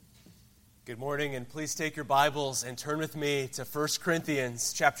Good morning, and please take your Bibles and turn with me to 1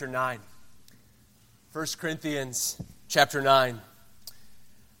 Corinthians chapter 9. 1 Corinthians chapter 9.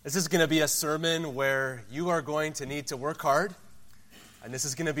 This is going to be a sermon where you are going to need to work hard, and this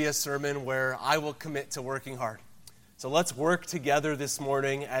is going to be a sermon where I will commit to working hard. So let's work together this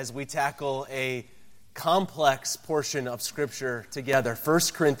morning as we tackle a complex portion of Scripture together. 1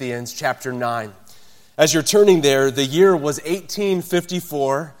 Corinthians chapter 9. As you're turning there, the year was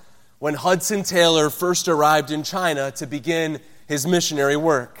 1854, when Hudson Taylor first arrived in China to begin his missionary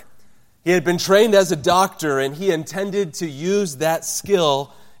work. He had been trained as a doctor, and he intended to use that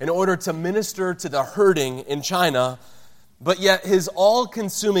skill in order to minister to the hurting in China, but yet his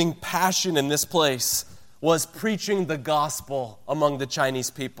all-consuming passion in this place was preaching the gospel among the Chinese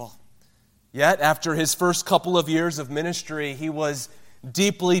people. Yet, after his first couple of years of ministry, he was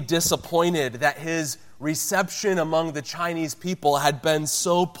deeply disappointed that his reception among the Chinese people had been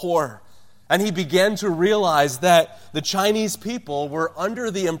so poor. And he began to realize that the Chinese people were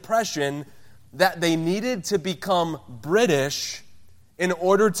under the impression that they needed to become British in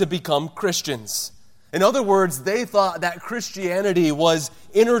order to become Christians. In other words, they thought that Christianity was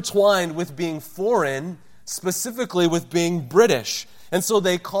intertwined with being foreign, specifically with being British. And so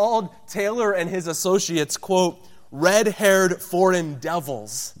they called Taylor and his associates, quote, red-haired foreign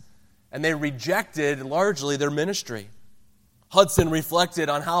devils, and they rejected largely their ministry. Hudson reflected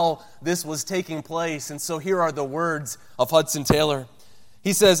on how this was taking place, and so here are the words of Hudson Taylor.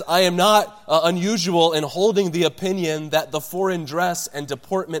 He says, "I am not unusual in holding the opinion that the foreign dress and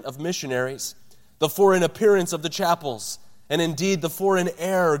deportment of missionaries, the foreign appearance of the chapels, and indeed the foreign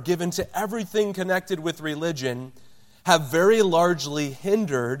air given to everything connected with religion have very largely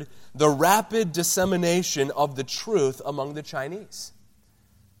hindered the rapid dissemination of the truth among the Chinese."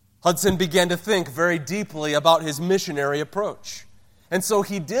 Hudson began to think very deeply about his missionary approach. And so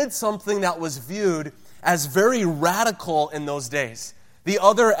he did something that was viewed as very radical in those days. The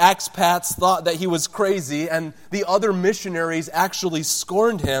other expats thought that he was crazy, and the other missionaries actually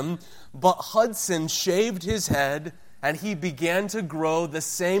scorned him, but Hudson shaved his head, and he began to grow the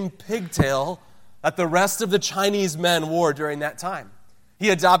same pigtail that the rest of the Chinese men wore during that time. He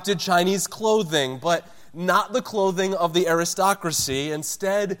adopted Chinese clothing, but not the clothing of the aristocracy.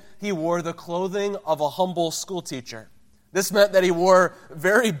 Instead, he wore the clothing of a humble schoolteacher. This meant that he wore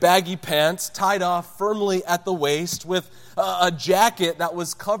very baggy pants tied off firmly at the waist with a jacket that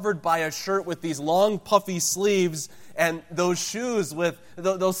was covered by a shirt with these long puffy sleeves, and those shoes with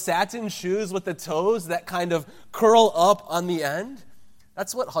those satin shoes with the toes that kind of curl up on the end.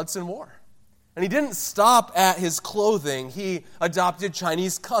 That's what Hudson wore. And he didn't stop at his clothing. He adopted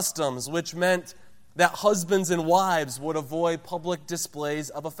Chinese customs, which meant that husbands and wives would avoid public displays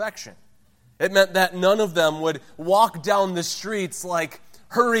of affection. It meant that none of them would walk down the streets like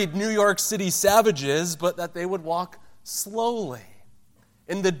hurried New York City savages, but that they would walk slowly,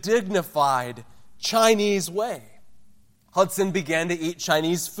 in the dignified Chinese way. Hudson began to eat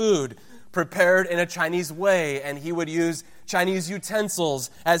Chinese food, prepared in a Chinese way, and he would use Chinese utensils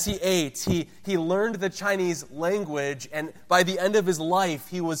as he ate. He learned the Chinese language, and by the end of his life,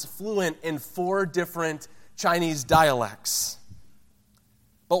 he was fluent in 4 different Chinese dialects.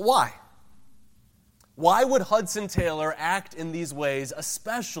 But why? Why would Hudson Taylor act in these ways,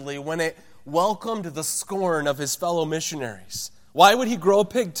 especially when it welcomed the scorn of his fellow missionaries? Why would he grow a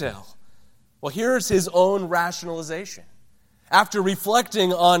pigtail? Well, here's his own rationalization. After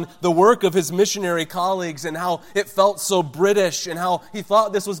reflecting on the work of his missionary colleagues and how it felt so British and how he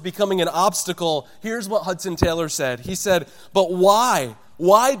thought this was becoming an obstacle, here's what Hudson Taylor said. He said, "But why?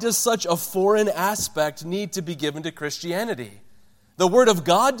 Why does such a foreign aspect need to be given to Christianity? The Word of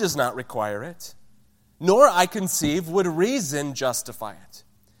God does not require it, nor, I conceive, would reason justify it.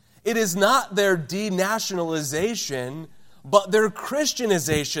 It is not their denationalization, but their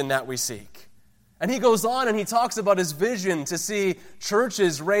Christianization that we seek." And he goes on and he talks about his vision to see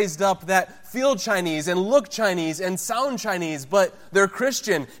churches raised up that feel Chinese and look Chinese and sound Chinese, but they're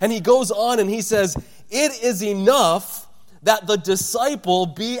Christian. And he goes on and he says, "It is enough that the disciple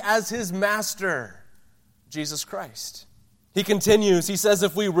be as his master, Jesus Christ." He continues, he says,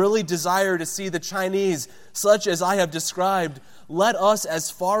 "If we really desire to see the Chinese such as I have described, let us as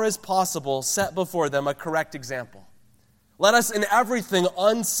far as possible set before them a correct example. Let us in everything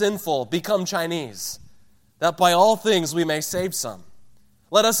unsinful become Chinese, that by all things we may save some.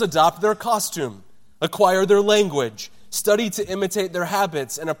 Let us adopt their costume, acquire their language, study to imitate their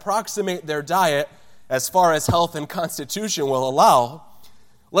habits, and approximate their diet as far as health and constitution will allow.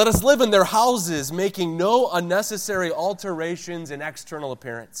 Let us live in their houses, making no unnecessary alterations in external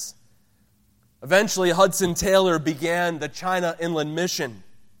appearance." Eventually, Hudson Taylor began the China Inland Mission.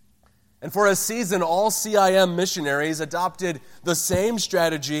 And for a season, all CIM missionaries adopted the same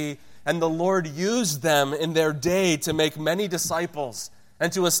strategy, and the Lord used them in their day to make many disciples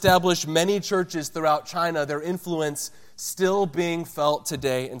and to establish many churches throughout China, their influence still being felt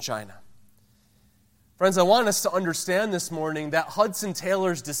today in China. Friends, I want us to understand this morning that Hudson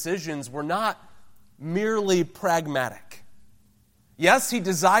Taylor's decisions were not merely pragmatic. Yes, he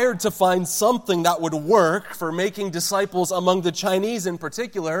desired to find something that would work for making disciples among the Chinese in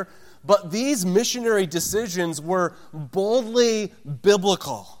particular, but these missionary decisions were boldly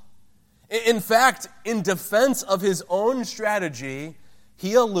biblical. In fact, in defense of his own strategy,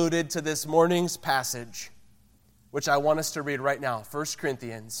 he alluded to this morning's passage, which I want us to read right now, 1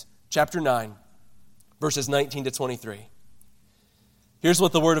 Corinthians chapter 9, verses 19 to 23. Here's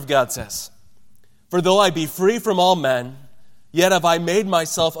what the Word of God says. For though I be free from all men, yet have I made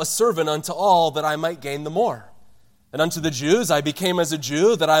myself a servant unto all, that I might gain the more. And unto the Jews I became as a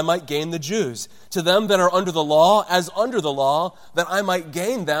Jew, that I might gain the Jews. To them that are under the law, as under the law, that I might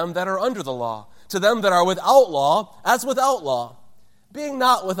gain them that are under the law. To them that are without law, as without law. Being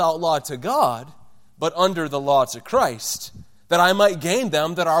not without law to God, but under the law to Christ, that I might gain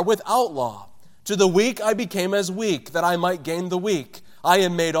them that are without law. To the weak I became as weak, that I might gain the weak. I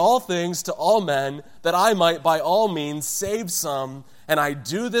am made all things to all men, that I might by all means save some. And I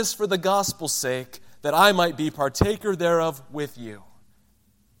do this for the gospel's sake, that I might be partaker thereof with you.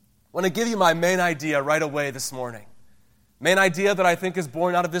 I want to give you my main idea right away this morning. Main idea that I think is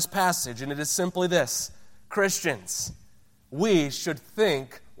born out of this passage, and it is simply this. Christians, we should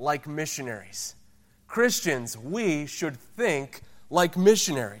think like missionaries. Christians, we should think like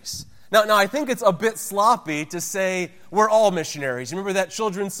missionaries. Now, I think it's a bit sloppy to say we're all missionaries. Remember that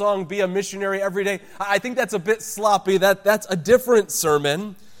children's song, Be a Missionary Every Day? I think that's a bit sloppy. That's a different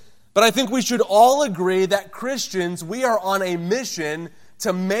sermon. But I think we should all agree that Christians, we are on a mission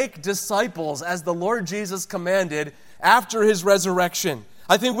to make disciples as the Lord Jesus commanded after his resurrection.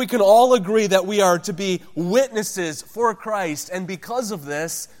 I think we can all agree that we are to be witnesses for Christ, and because of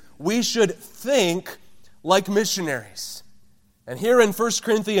this, we should think like missionaries. And here in 1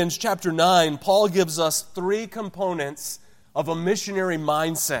 Corinthians chapter 9, Paul gives us three components of a missionary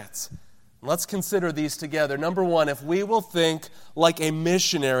mindset. Let's consider these together. Number one, if we will think like a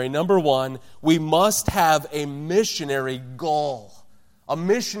missionary, number one, we must have a missionary goal. A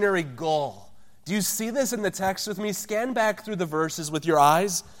missionary goal. Do you see this in the text with me? Scan back through the verses with your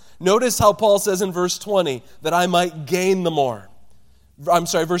eyes. Notice how Paul says in verse 20, that I might gain the more.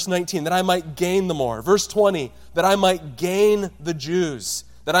 Verse 19, that I might gain the more. Verse 20, that I might gain the Jews,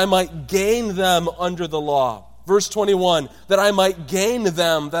 that I might gain them under the law. Verse 21, that I might gain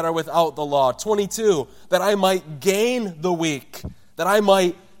them that are without the law. 22, that I might gain the weak, that I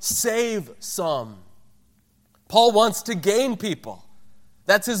might save some. Paul wants to gain people.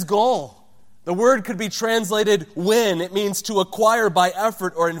 That's his goal. The word could be translated win. It means to acquire by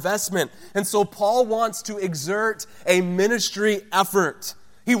effort or investment. And so Paul wants to exert a ministry effort.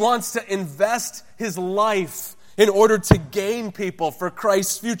 He wants to invest his life in order to gain people for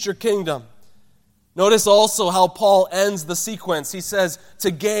Christ's future kingdom. Notice also how Paul ends the sequence. He says,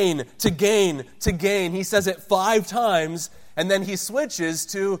 to gain, to gain, to gain. He says it 5 times, and then he switches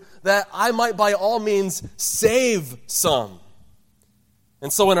to that I might by all means save some.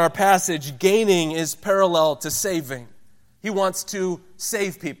 And so in our passage, gaining is parallel to saving. He wants to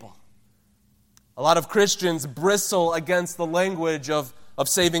save people. A lot of Christians bristle against the language of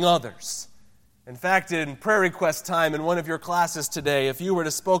saving others. In fact, in prayer request time in one of your classes today, if you were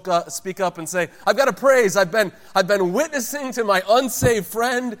to speak up and say, I've got a praise, I've been witnessing to my unsaved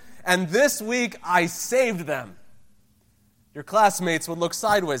friend, and this week I saved them, your classmates would look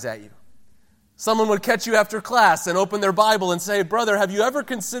sideways at you. Someone would catch you after class and open their Bible and say, brother, have you ever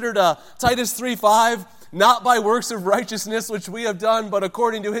considered Titus 3:5? Not by works of righteousness which we have done, but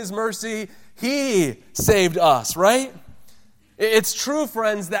according to his mercy, he saved us, right? It's true,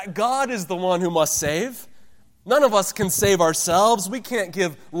 friends, that God is the one who must save. None of us can save ourselves. We can't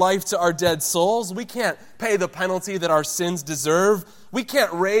give life to our dead souls. We can't pay the penalty that our sins deserve. We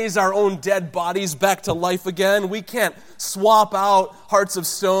can't raise our own dead bodies back to life again. We can't swap out hearts of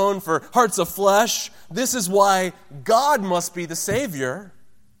stone for hearts of flesh. This is why God must be the Savior.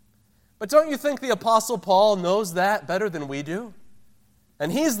 But don't you think the Apostle Paul knows that better than we do?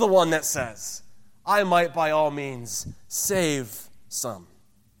 And he's the one that says, I might by all means save some.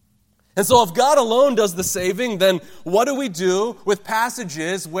 And so if God alone does the saving, then what do we do with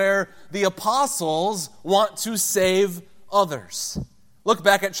passages where the apostles want to save others? Look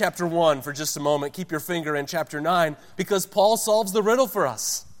back at chapter 1 for just a moment. Keep your finger in chapter 9, because Paul solves the riddle for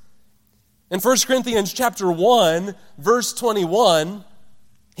us. In 1 Corinthians chapter 1, verse 21,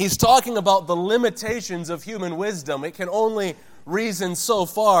 He's talking about the limitations of human wisdom. It can only reason so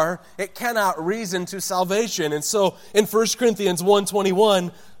far. It cannot reason to salvation. And so in 1 Corinthians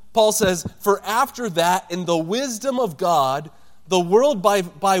 1:21, Paul says, "For after that, in the wisdom of God, the world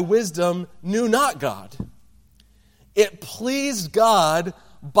by wisdom knew not God. It pleased God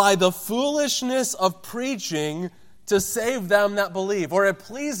by the foolishness of preaching to save them that believe." Or it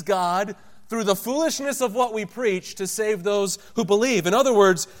pleased God through the foolishness of what we preach to save those who believe. In other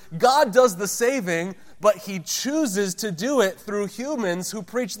words, God does the saving, but He chooses to do it through humans who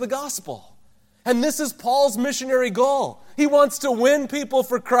preach the gospel. And this is Paul's missionary goal. He wants to win people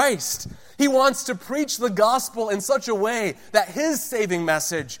for Christ. He wants to preach the gospel in such a way that his saving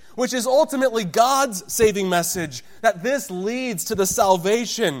message, which is ultimately God's saving message, that this leads to the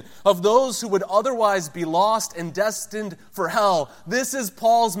salvation of those who would otherwise be lost and destined for hell. This is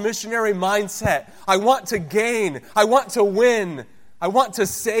Paul's missionary mindset. I want to gain. I want to win. I want to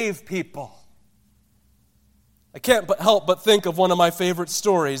save people. I can't help but think of one of my favorite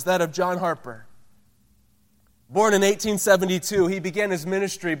stories, that of John Harper. Born in 1872, he began his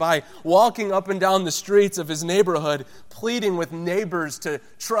ministry by walking up and down the streets of his neighborhood, pleading with neighbors to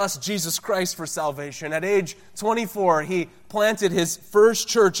trust Jesus Christ for salvation. At age 24, he planted his first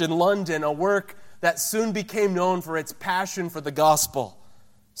church in London, a work that soon became known for its passion for the gospel.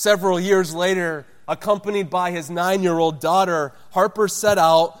 Several years later, accompanied by his 9-year-old daughter, Harper set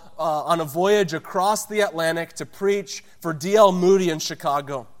out on a voyage across the Atlantic to preach for D.L. Moody in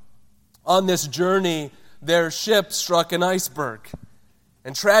Chicago. On this journey, their ship struck an iceberg.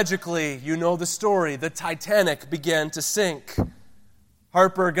 And tragically, you know the story, the Titanic began to sink.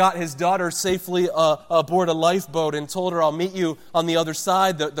 Harper got his daughter safely aboard a lifeboat and told her, "I'll meet you on the other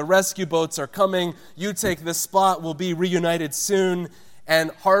side. The rescue boats are coming. You take this spot. We'll be reunited soon." And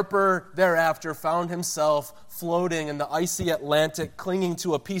Harper thereafter found himself floating in the icy Atlantic, clinging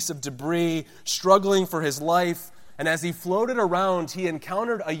to a piece of debris, struggling for his life. And as he floated around, he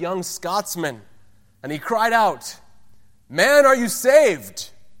encountered a young Scotsman. And he cried out, "Man, are you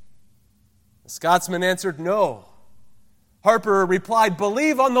saved?" The Scotsman answered, "No." Harper replied,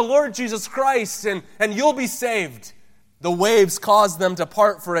 "Believe on the Lord Jesus Christ and you'll be saved." The waves caused them to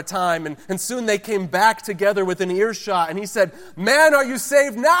part for a time, and soon they came back together within earshot. And he said, "Man, are you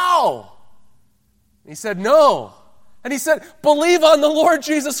saved now?" He said, "No." And he said, "Believe on the Lord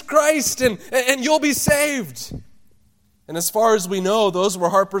Jesus Christ and you'll be saved." And as far as we know, those were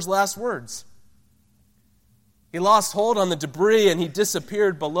Harper's last words. He lost hold on the debris and he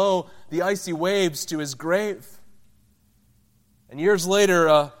disappeared below the icy waves to his grave. And years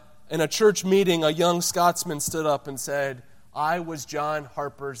later, in a church meeting, a young Scotsman stood up and said, "I was John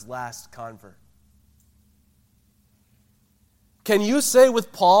Harper's last convert." Can you say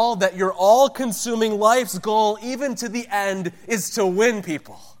with Paul that your all-consuming life's goal, even to the end, is to win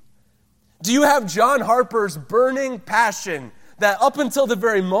people? Do you have John Harper's burning passion that up until the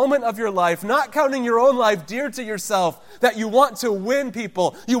very moment of your life, not counting your own life dear to yourself, that you want to win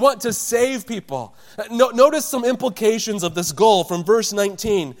people, you want to save people? Notice some implications of this goal from verse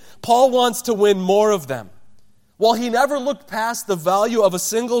 19. Paul wants to win more of them. While he never looked past the value of a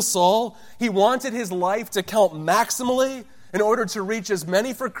single soul, he wanted his life to count maximally in order to reach as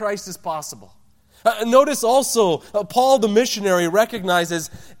many for Christ as possible. Notice also, Paul the missionary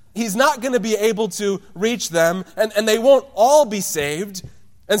recognizes he's not going to be able to reach them, and they won't all be saved.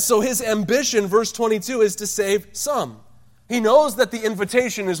 And so his ambition, verse 22, is to save some. He knows that the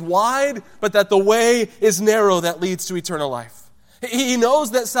invitation is wide, but that the way is narrow that leads to eternal life. He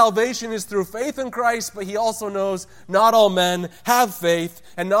knows that salvation is through faith in Christ, but he also knows not all men have faith,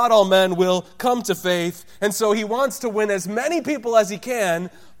 and not all men will come to faith. And so he wants to win as many people as he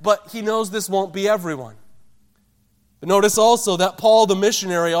can, but he knows this won't be everyone. But notice also that Paul the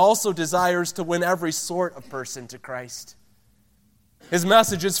missionary also desires to win every sort of person to Christ. His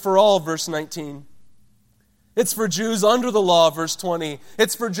message is for all, verse 19. It's for Jews under the law, verse 20.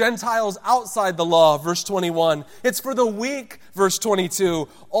 It's for Gentiles outside the law, verse 21. It's for the weak, verse 22.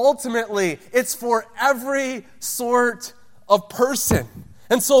 Ultimately, it's for every sort of person.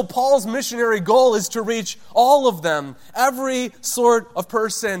 And so Paul's missionary goal is to reach all of them, every sort of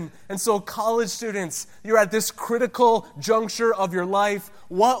person. And so college students, you're at this critical juncture of your life.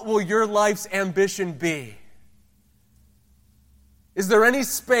 What will your life's ambition be? Is there any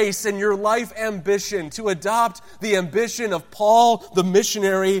space in your life ambition to adopt the ambition of Paul the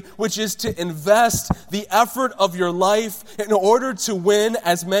missionary, which is to invest the effort of your life in order to win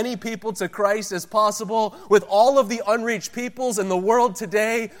as many people to Christ as possible? With all of the unreached peoples in the world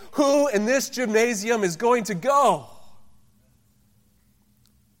today, who in this gymnasium is going to go?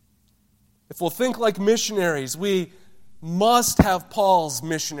 If we'll think like missionaries, we must have Paul's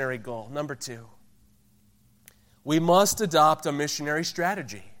missionary goal. Number 2, we must adopt a missionary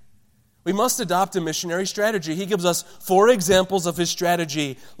strategy. We must adopt a missionary strategy. He gives us 4 examples of his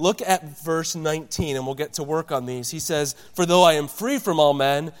strategy. Look at verse 19, and we'll get to work on these. He says, "For though I am free from all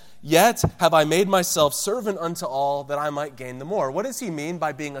men, yet have I made myself servant unto all, that I might gain the more." What does he mean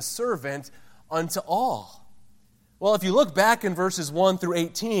by being a servant unto all? Well, if you look back in verses 1 through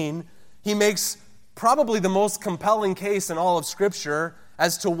 18, he makes probably the most compelling case in all of Scripture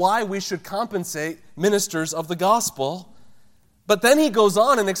as to why we should compensate ministers of the gospel. But then he goes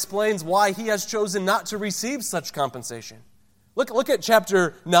on and explains why he has chosen not to receive such compensation. Look at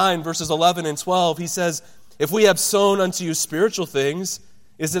chapter 9, verses 11 and 12. He says, "If we have sown unto you spiritual things,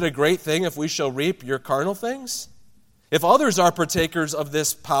 is it a great thing if we shall reap your carnal things? If others are partakers of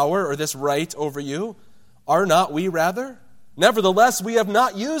this power or this right over you, are not we rather? Nevertheless, we have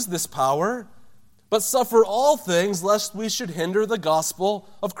not used this power, but suffer all things lest we should hinder the gospel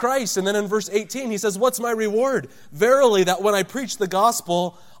of Christ." And then in verse 18 he says, "What's my reward? Verily, that when I preach the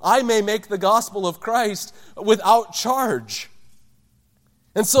gospel, I may make the gospel of Christ without charge."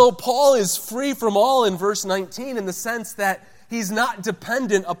 And so Paul is free from all in verse 19 in the sense that he's not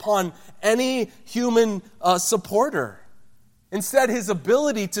dependent upon any human supporter. Instead, his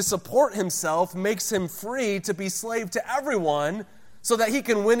ability to support himself makes him free to be slave to everyone, so that he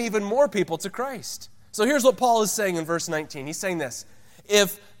can win even more people to Christ. So here's what Paul is saying in verse 19. He's saying this: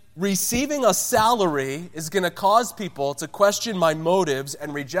 if receiving a salary is going to cause people to question my motives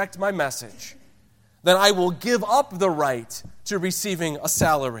and reject my message, then I will give up the right to receiving a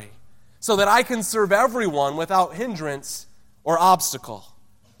salary so that I can serve everyone without hindrance or obstacle.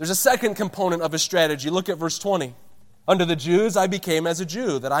 There's a second component of his strategy. Look at verse 20. "Unto the Jews I became as a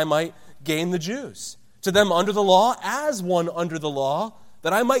Jew, that I might gain the Jews. To them under the law, as one under the law,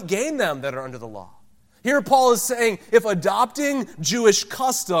 that I might gain them that are under the law." Here Paul is saying, if adopting Jewish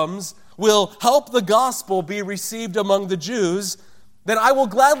customs will help the gospel be received among the Jews, then I will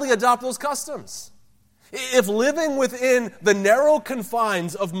gladly adopt those customs. If living within the narrow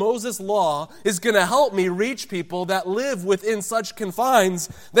confines of Moses' law is going to help me reach people that live within such confines,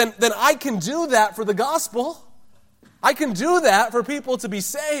 then I can do that for the gospel. I can do that for people to be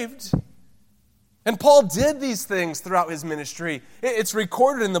saved. And Paul did these things throughout his ministry. It's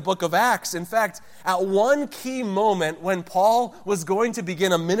recorded in the book of Acts. In fact, at one key moment when Paul was going to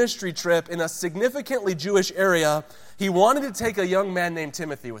begin a ministry trip in a significantly Jewish area, he wanted to take a young man named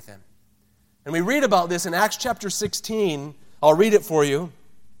Timothy with him. And we read about this in Acts chapter 16. I'll read it for you.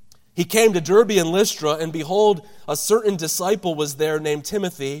 "He came to Derbe and Lystra, and behold, a certain disciple was there named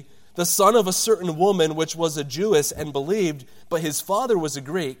Timothy, the son of a certain woman which was a Jewess and believed, but his father was a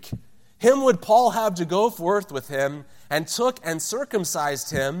Greek. Him would Paul have to go forth with him, and took and circumcised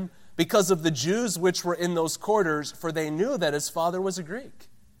him because of the Jews which were in those quarters, for they knew that his father was a Greek."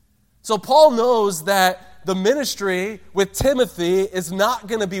 So Paul knows that the ministry with Timothy is not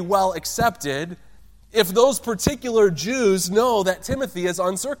going to be well accepted if those particular Jews know that Timothy is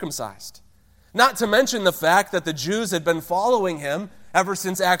uncircumcised. Not to mention the fact that the Jews had been following him ever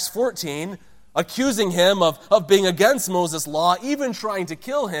since Acts 14, accusing him of being against Moses' law, even trying to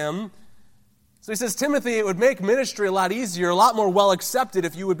kill him. So he says, Timothy, it would make ministry a lot easier, a lot more well accepted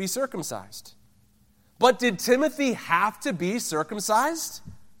if you would be circumcised. But did Timothy have to be circumcised?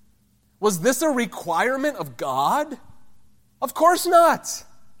 Was this a requirement of God? Of course not.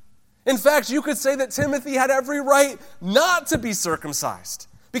 In fact, you could say that Timothy had every right not to be circumcised,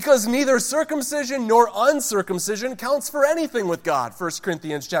 because neither circumcision nor uncircumcision counts for anything with God, 1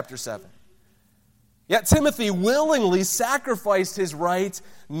 Corinthians chapter 7. Yet Timothy willingly sacrificed his right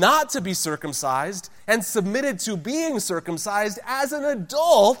not to be circumcised and submitted to being circumcised as an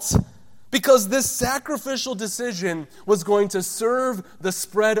adult, because this sacrificial decision was going to serve the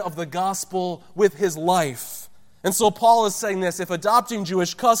spread of the gospel with his life. And so Paul is saying this: if adopting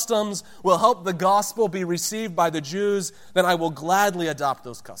Jewish customs will help the gospel be received by the Jews, then I will gladly adopt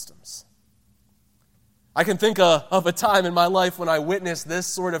those customs. I can think of a time in my life when I witnessed this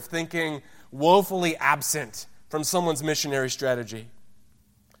sort of thinking woefully absent from someone's missionary strategy.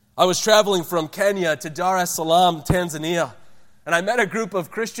 I was traveling from Kenya to Dar es Salaam, Tanzania, and I met a group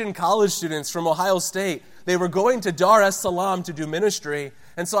of Christian college students from Ohio State. They were going to Dar es Salaam to do ministry,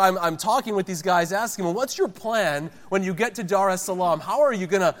 and so I'm talking with these guys, asking them, what's your plan when you get to Dar es Salaam? How are you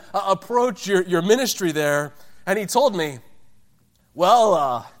going to approach your ministry there? And he told me,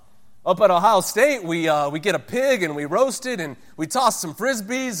 well, up at Ohio State, we get a pig and we roast it and we toss some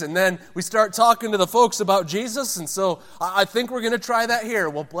Frisbees and then we start talking to the folks about Jesus. And so I think we're going to try that here.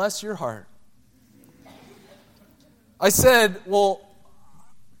 Well, bless your heart. I said, well,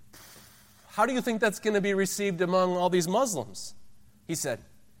 how do you think that's going to be received among all these Muslims? He said,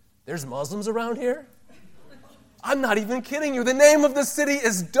 there's Muslims around here? I'm not even kidding you. The name of the city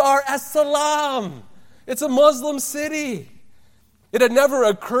is Dar es Salaam. It's a Muslim city. It had never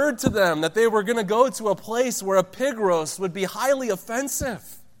occurred to them that they were going to go to a place where a pig roast would be highly offensive.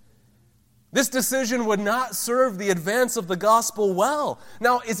 This decision would not serve the advance of the gospel well.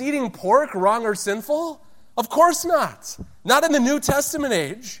 Now, is eating pork wrong or sinful? Of course not. Not in the New Testament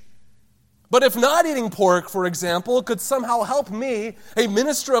age. But if not eating pork, for example, could somehow help me, a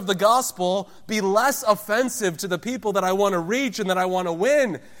minister of the gospel, be less offensive to the people that I want to reach and that I want to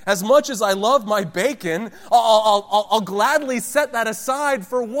win, as much as I love my bacon, I'll gladly set that aside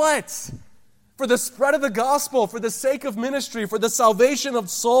for what? For the spread of the gospel, for the sake of ministry, for the salvation of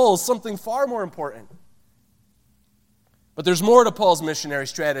souls, something far more important. But there's more to Paul's missionary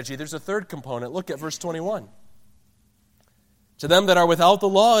strategy. There's a third component. Look at verse 21. To them that are without the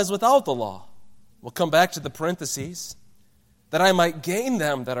law is without the law. We'll come back to the parentheses. That I might gain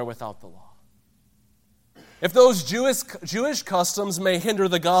them that are without the law. If those Jewish customs may hinder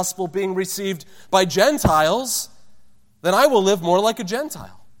the gospel being received by Gentiles, then I will live more like a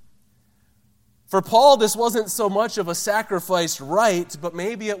Gentile. For Paul, this wasn't so much of a sacrificed right, but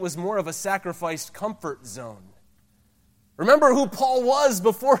maybe it was more of a sacrificed comfort zone. Remember who Paul was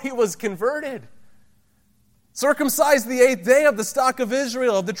before he was converted. Circumcised the 8th day, of the stock of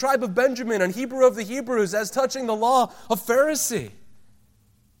Israel, of the tribe of Benjamin, and Hebrew of the Hebrews, as touching the law, a Pharisee.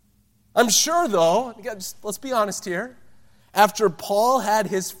 I'm sure, though, let's be honest here, after Paul had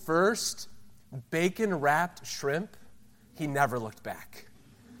his first bacon-wrapped shrimp, he never looked back.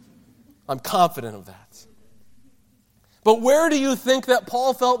 I'm confident of that. But where do you think that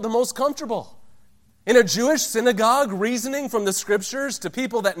Paul felt the most comfortable? In a Jewish synagogue, reasoning from the Scriptures to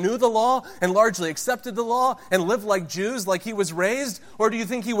people that knew the law and largely accepted the law and lived like Jews like he was raised? Or do you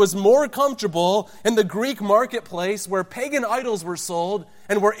think he was more comfortable in the Greek marketplace where pagan idols were sold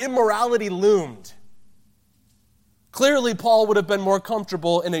and where immorality loomed? Clearly, Paul would have been more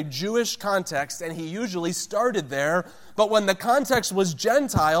comfortable in a Jewish context, and he usually started there. But when the context was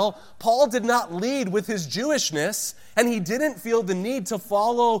Gentile, Paul did not lead with his Jewishness, and he didn't feel the need to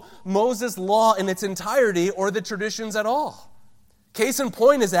follow Moses' law in its entirety or the traditions at all. Case in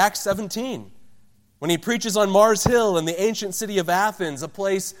point is Acts 17, when he preaches on Mars Hill in the ancient city of Athens, a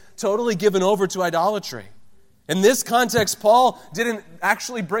place totally given over to idolatry. In this context, Paul didn't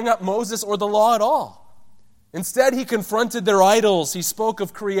actually bring up Moses or the law at all. Instead, he confronted their idols. He spoke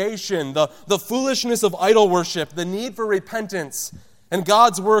of creation, the foolishness of idol worship, the need for repentance, and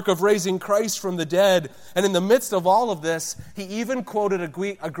God's work of raising Christ from the dead. And in the midst of all of this, he even quoted a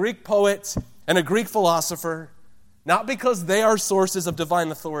Greek poet and a Greek philosopher, not because they are sources of divine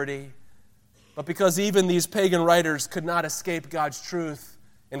authority, but because even these pagan writers could not escape God's truth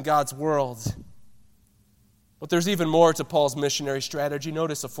in God's world. But there's even more to Paul's missionary strategy.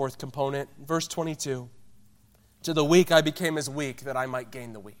 Notice a fourth component, verse 22. To the weak I became as weak, that I might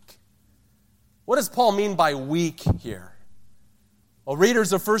gain the weak. What does Paul mean by weak here? Well,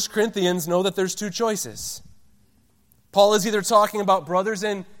 readers of 1 Corinthians know that there's two choices. Paul is either talking about brothers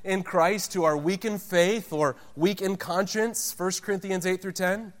in Christ who are weak in faith or weak in conscience, 1 Corinthians 8 through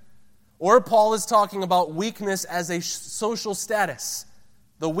 10. Or Paul is talking about weakness as a social status,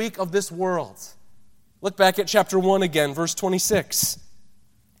 the weak of this world. Look back at chapter 1 again, verse 26.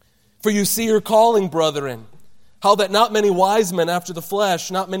 For you see your calling, brethren, how that not many wise men after the flesh,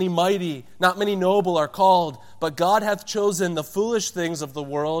 not many mighty, not many noble are called, but God hath chosen the foolish things of the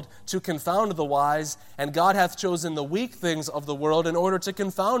world to confound the wise, and God hath chosen the weak things of the world in order to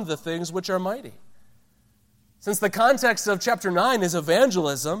confound the things which are mighty. Since the context of chapter 9 is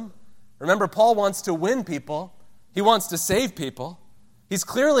evangelism, remember Paul wants to win people, he wants to save people. He's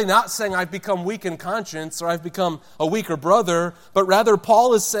clearly not saying I've become weak in conscience or I've become a weaker brother, but rather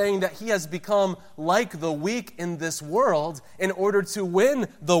Paul is saying that he has become like the weak in this world in order to win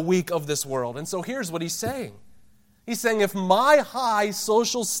the weak of this world. And so here's what he's saying. He's saying if my high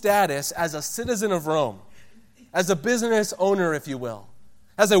social status as a citizen of Rome, as a business owner, if you will,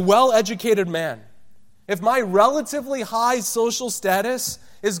 as a well-educated man, if my relatively high social status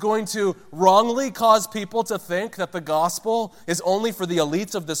is going to wrongly cause people to think that the gospel is only for the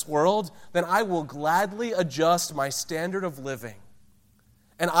elites of this world, then I will gladly adjust my standard of living.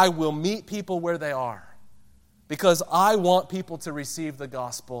 And I will meet people where they are. Because I want people to receive the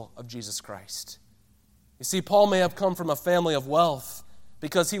gospel of Jesus Christ. You see, Paul may have come from a family of wealth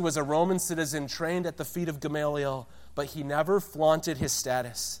because he was a Roman citizen trained at the feet of Gamaliel, but he never flaunted his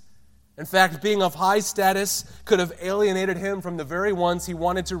status. In fact, being of high status could have alienated him from the very ones he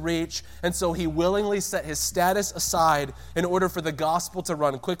wanted to reach, and so he willingly set his status aside in order for the gospel to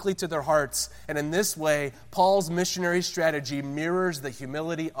run quickly to their hearts. And in this way, Paul's missionary strategy mirrors the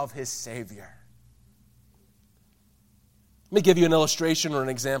humility of his Savior. Let me give you an illustration or an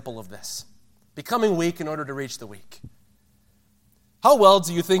example of this. Becoming weak in order to reach the weak. How well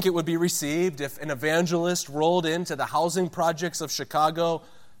do you think it would be received if an evangelist rolled into the housing projects of Chicago,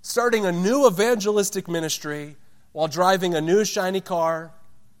 starting a new evangelistic ministry while driving a new shiny car,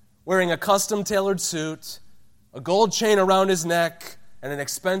 wearing a custom-tailored suit, a gold chain around his neck, and an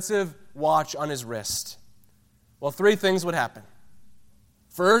expensive watch on his wrist? Well, three things would happen.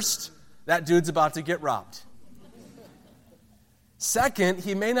 First, that dude's about to get robbed. Second,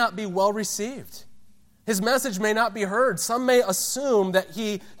 he may not be well received. His message may not be heard. Some may assume that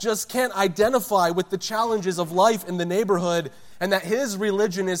he just can't identify with the challenges of life in the neighborhood and that his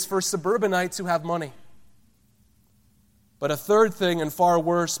religion is for suburbanites who have money. But a third thing, and far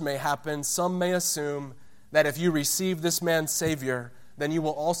worse, may happen. Some may assume that if you receive this man's Savior, then you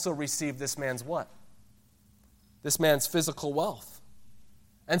will also receive this man's what? This man's physical wealth.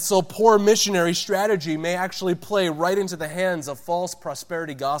 And so poor missionary strategy may actually play right into the hands of false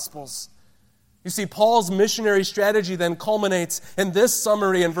prosperity gospels. You see, Paul's missionary strategy then culminates in this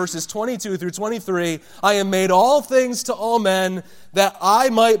summary in verses 22 through 23. I am made all things to all men, that I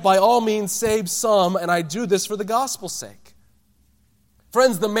might by all means save some, and I do this for the gospel's sake.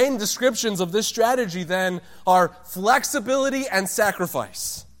 Friends, the main descriptions of this strategy then are flexibility and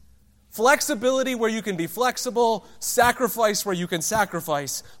sacrifice. Flexibility where you can be flexible, sacrifice where you can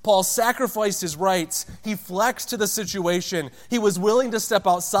sacrifice. Paul sacrificed his rights. He flexed to the situation. He was willing to step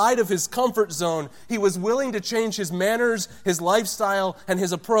outside of his comfort zone. He was willing to change his manners, his lifestyle, and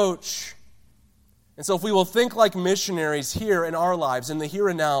his approach. And so if we will think like missionaries here in our lives, in the here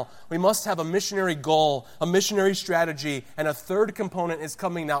and now, we must have a missionary goal, a missionary strategy, and a third component is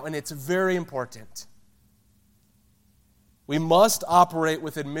coming now, and it's very important. We must operate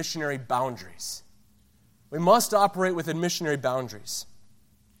within missionary boundaries. We must operate within missionary boundaries.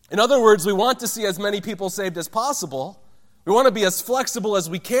 In other words, we want to see as many people saved as possible. We want to be as flexible as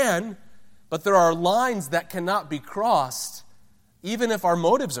we can, but there are lines that cannot be crossed, even if our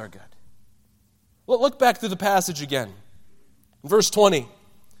motives are good. Well, look back through the passage again. In verse 20,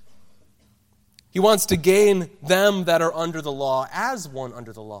 he wants to gain them that are under the law as one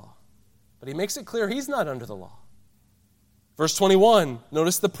under the law. But he makes it clear he's not under the law. Verse 21,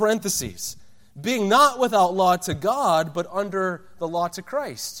 notice the parentheses. Being not without law to God, but under the law to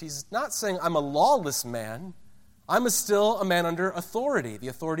Christ. He's not saying I'm a lawless man. I'm still a man under authority, the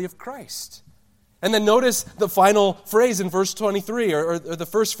authority of Christ. And then notice the final phrase in verse 23, or the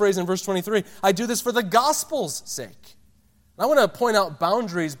first phrase in verse 23. I do this for the gospel's sake. I want to point out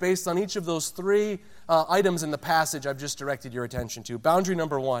boundaries based on each of those three items in the passage I've just directed your attention to. Boundary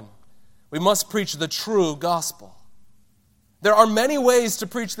number one, we must preach the true gospel. There are many ways to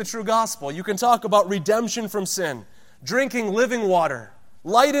preach the true gospel. You can talk about redemption from sin, drinking living water,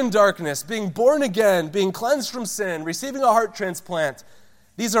 light in darkness, being born again, being cleansed from sin, receiving a heart transplant.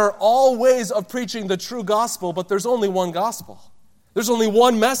 These are all ways of preaching the true gospel, but there's only one gospel. There's only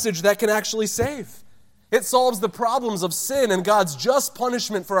one message that can actually save. It solves the problems of sin and God's just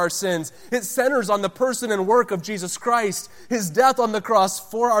punishment for our sins. It centers on the person and work of Jesus Christ, His death on the cross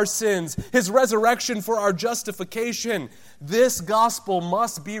for our sins, His resurrection for our justification. This gospel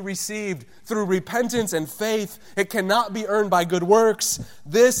must be received through repentance and faith. It cannot be earned by good works.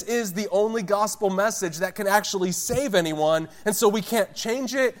 This is the only gospel message that can actually save anyone, and so we can't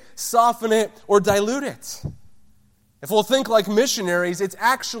change it, soften it, or dilute it. If we'll think like missionaries, it's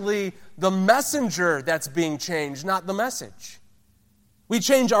actually the messenger that's being changed, not the message. We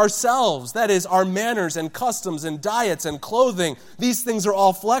change ourselves, that is, our manners and customs and diets and clothing. These things are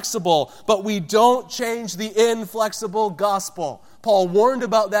all flexible, but we don't change the inflexible gospel. Paul warned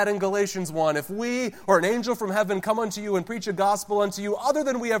about that in Galatians 1. If we or an angel from heaven come unto you and preach a gospel unto you other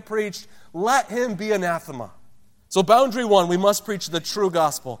than we have preached, let him be anathema. So boundary one, we must preach the true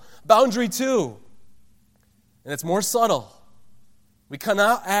gospel. Boundary two, and it's more subtle. We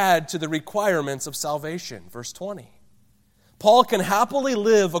cannot add to the requirements of salvation. Verse 20. Paul can happily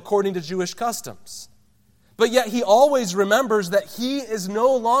live according to Jewish customs, but yet he always remembers that he is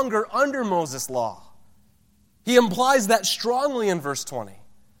no longer under Moses' law. He implies that strongly in verse 20.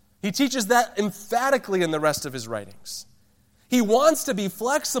 He teaches that emphatically in the rest of his writings. He wants to be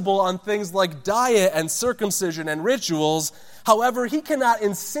flexible on things like diet and circumcision and rituals. However, he cannot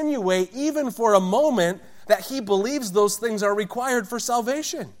insinuate even for a moment that he believes those things are required for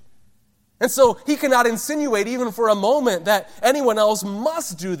salvation. And so he cannot insinuate even for a moment that anyone else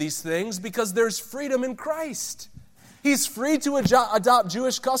must do these things because there's freedom in Christ. He's free to adopt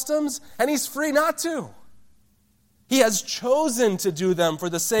Jewish customs, and he's free not to. He has chosen to do them for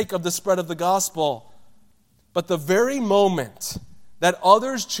the sake of the spread of the gospel. But the very moment that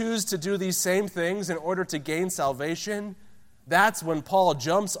others choose to do these same things in order to gain salvation, that's when Paul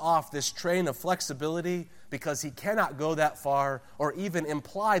jumps off this train of flexibility because he cannot go that far or even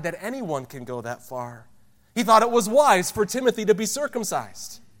imply that anyone can go that far. He thought it was wise for Timothy to be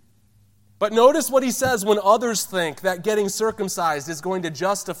circumcised. But notice what he says when others think that getting circumcised is going to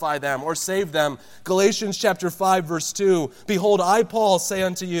justify them or save them. Galatians chapter 5, verse 2, "Behold, I, Paul, say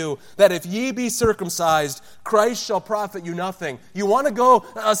unto you, that if ye be circumcised, Christ shall profit you nothing." You want to go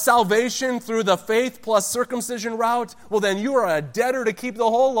salvation through the faith plus circumcision route? Well, then you are a debtor to keep the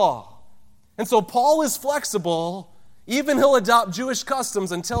whole law. And so Paul is flexible. Even he'll adopt Jewish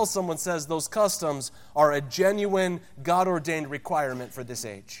customs until someone says those customs are a genuine, God-ordained requirement for this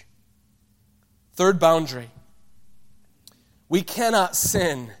age. Third boundary. We cannot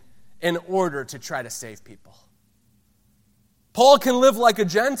sin in order to try to save people. Paul can live like a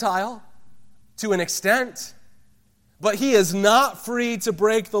Gentile to an extent, but he is not free to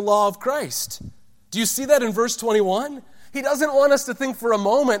break the law of Christ. Do you see that in verse 21? He doesn't want us to think for a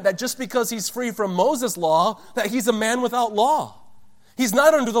moment that just because he's free from Moses' law, that he's a man without law. He's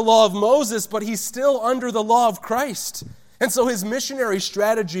not under the law of Moses, but he's still under the law of Christ. And so his missionary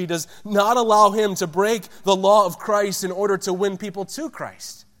strategy does not allow him to break the law of Christ in order to win people to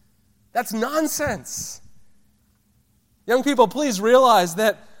Christ. That's nonsense. Young people, please realize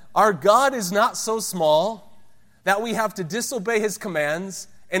that our God is not so small that we have to disobey his commands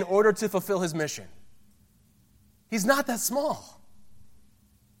in order to fulfill his mission. He's not that small.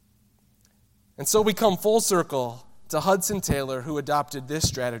 And so we come full circle to Hudson Taylor, who adopted this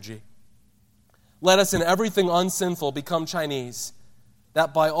strategy. Let us in everything unsinful become Chinese,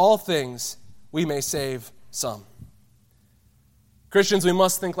 that by all things we may save some. Christians, we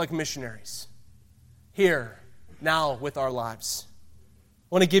must think like missionaries, here, now, with our lives.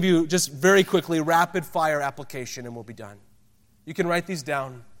 I want to give you just very quickly rapid fire application and we'll be done. You can write these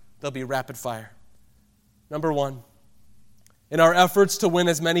down. They'll be rapid fire. Number one, in our efforts to win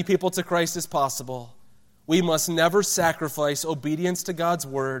as many people to Christ as possible, we must never sacrifice obedience to God's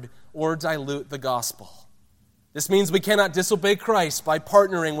word or dilute the gospel. This means we cannot disobey Christ by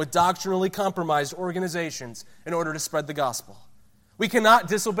partnering with doctrinally compromised organizations in order to spread the gospel. We cannot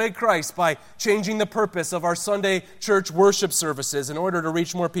disobey Christ by changing the purpose of our Sunday church worship services in order to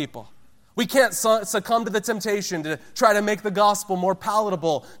reach more people. We can't succumb to the temptation to try to make the gospel more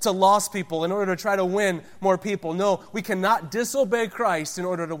palatable to lost people in order to try to win more people. No, we cannot disobey Christ in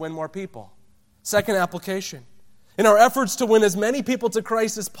order to win more people. Second application. In our efforts to win as many people to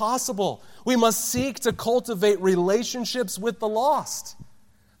Christ as possible, we must seek to cultivate relationships with the lost.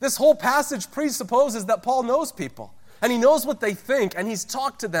 This whole passage presupposes that Paul knows people, and he knows what they think, and he's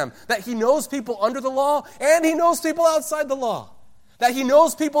talked to them, that he knows people under the law, and he knows people outside the law, that he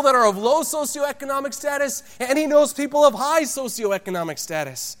knows people that are of low socioeconomic status, and he knows people of high socioeconomic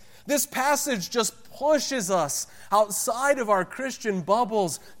status. This passage just pushes us outside of our Christian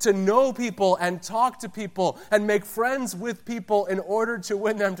bubbles to know people and talk to people and make friends with people in order to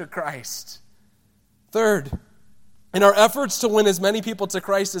win them to Christ. Third, in our efforts to win as many people to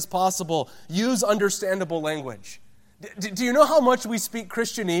Christ as possible, use understandable language. Do you know how much we speak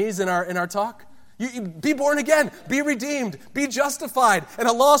Christianese in our talk? Be born again, be redeemed, be justified. And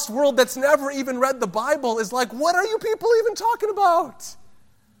a lost world that's never even read the Bible is like, what are you people even talking about?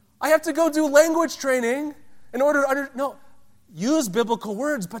 I have to go do language training in order to use biblical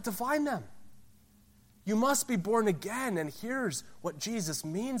words, but define them. You must be born again, and here's what Jesus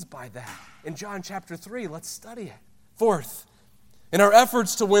means by that. In John chapter 3, let's study it. Fourth, in our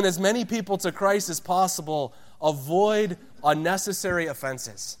efforts to win as many people to Christ as possible, avoid unnecessary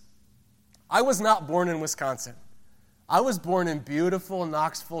offenses. I was not born in Wisconsin. I was born in beautiful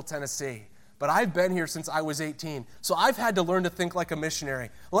Knoxville, Tennessee. But I've been here since I was 18, so I've had to learn to think like a missionary.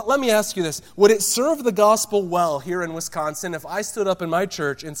 Let me ask you this. Would it serve the gospel well here in Wisconsin if I stood up in my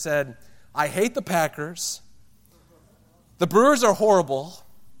church and said, I hate the Packers, the Brewers are horrible,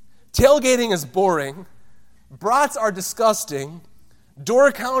 tailgating is boring, brats are disgusting,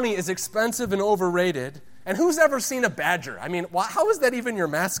 Door County is expensive and overrated, and who's ever seen a badger? I mean, how is that even your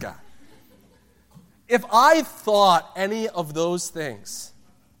mascot? If I thought any of those things,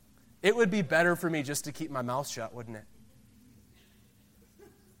 it would be better for me just to keep my mouth shut, wouldn't it?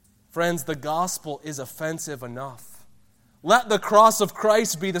 Friends, the gospel is offensive enough. Let the cross of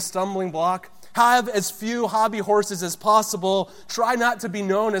Christ be the stumbling block. Have as few hobby horses as possible. Try not to be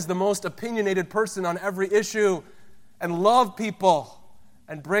known as the most opinionated person on every issue. And love people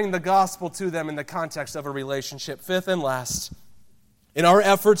and bring the gospel to them in the context of a relationship. Fifth and last, in our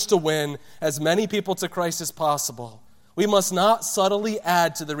efforts to win as many people to Christ as possible, we must not subtly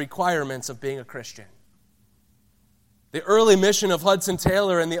add to the requirements of being a Christian. The early mission of Hudson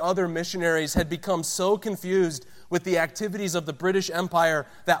Taylor and the other missionaries had become so confused with the activities of the British Empire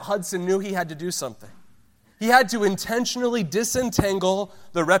that Hudson knew he had to do something. He had to intentionally disentangle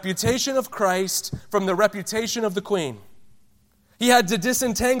the reputation of Christ from the reputation of the Queen. He had to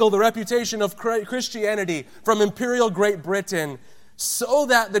disentangle the reputation of Christianity from Imperial Great Britain so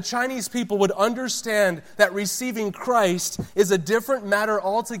that the Chinese people would understand that receiving Christ is a different matter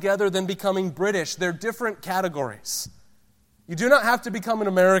altogether than becoming British. They're different categories. You do not have to become an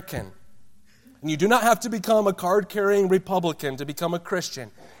American. And you do not have to become a card-carrying Republican to become a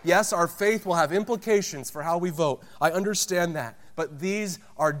Christian. Yes, our faith will have implications for how we vote. I understand that. But these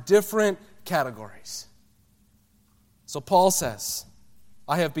are different categories. So Paul says,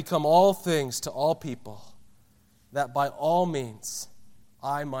 I have become all things to all people, that by all means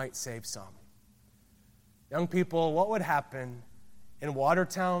I might save some. Young people, what would happen in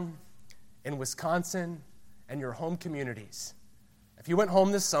Watertown, in Wisconsin, and your home communities if you went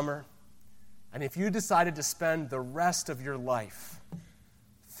home this summer and if you decided to spend the rest of your life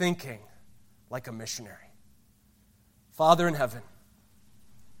thinking like a missionary? Father in heaven,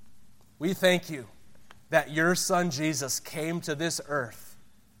 we thank you that your Son Jesus came to this earth,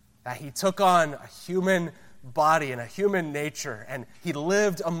 that he took on a human body and a human nature, and he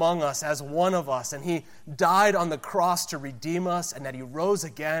lived among us as one of us, and he died on the cross to redeem us, and that he rose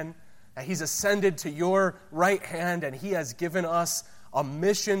again, that he's ascended to your right hand, and he has given us a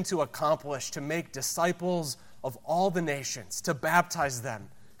mission to accomplish, to make disciples of all the nations, to baptize them,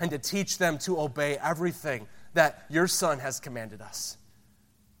 and to teach them to obey everything that your Son has commanded us.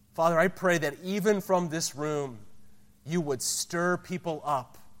 Father, I pray that even from this room, you would stir people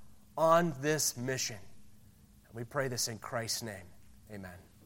up on this mission. And we pray this in Christ's name. Amen.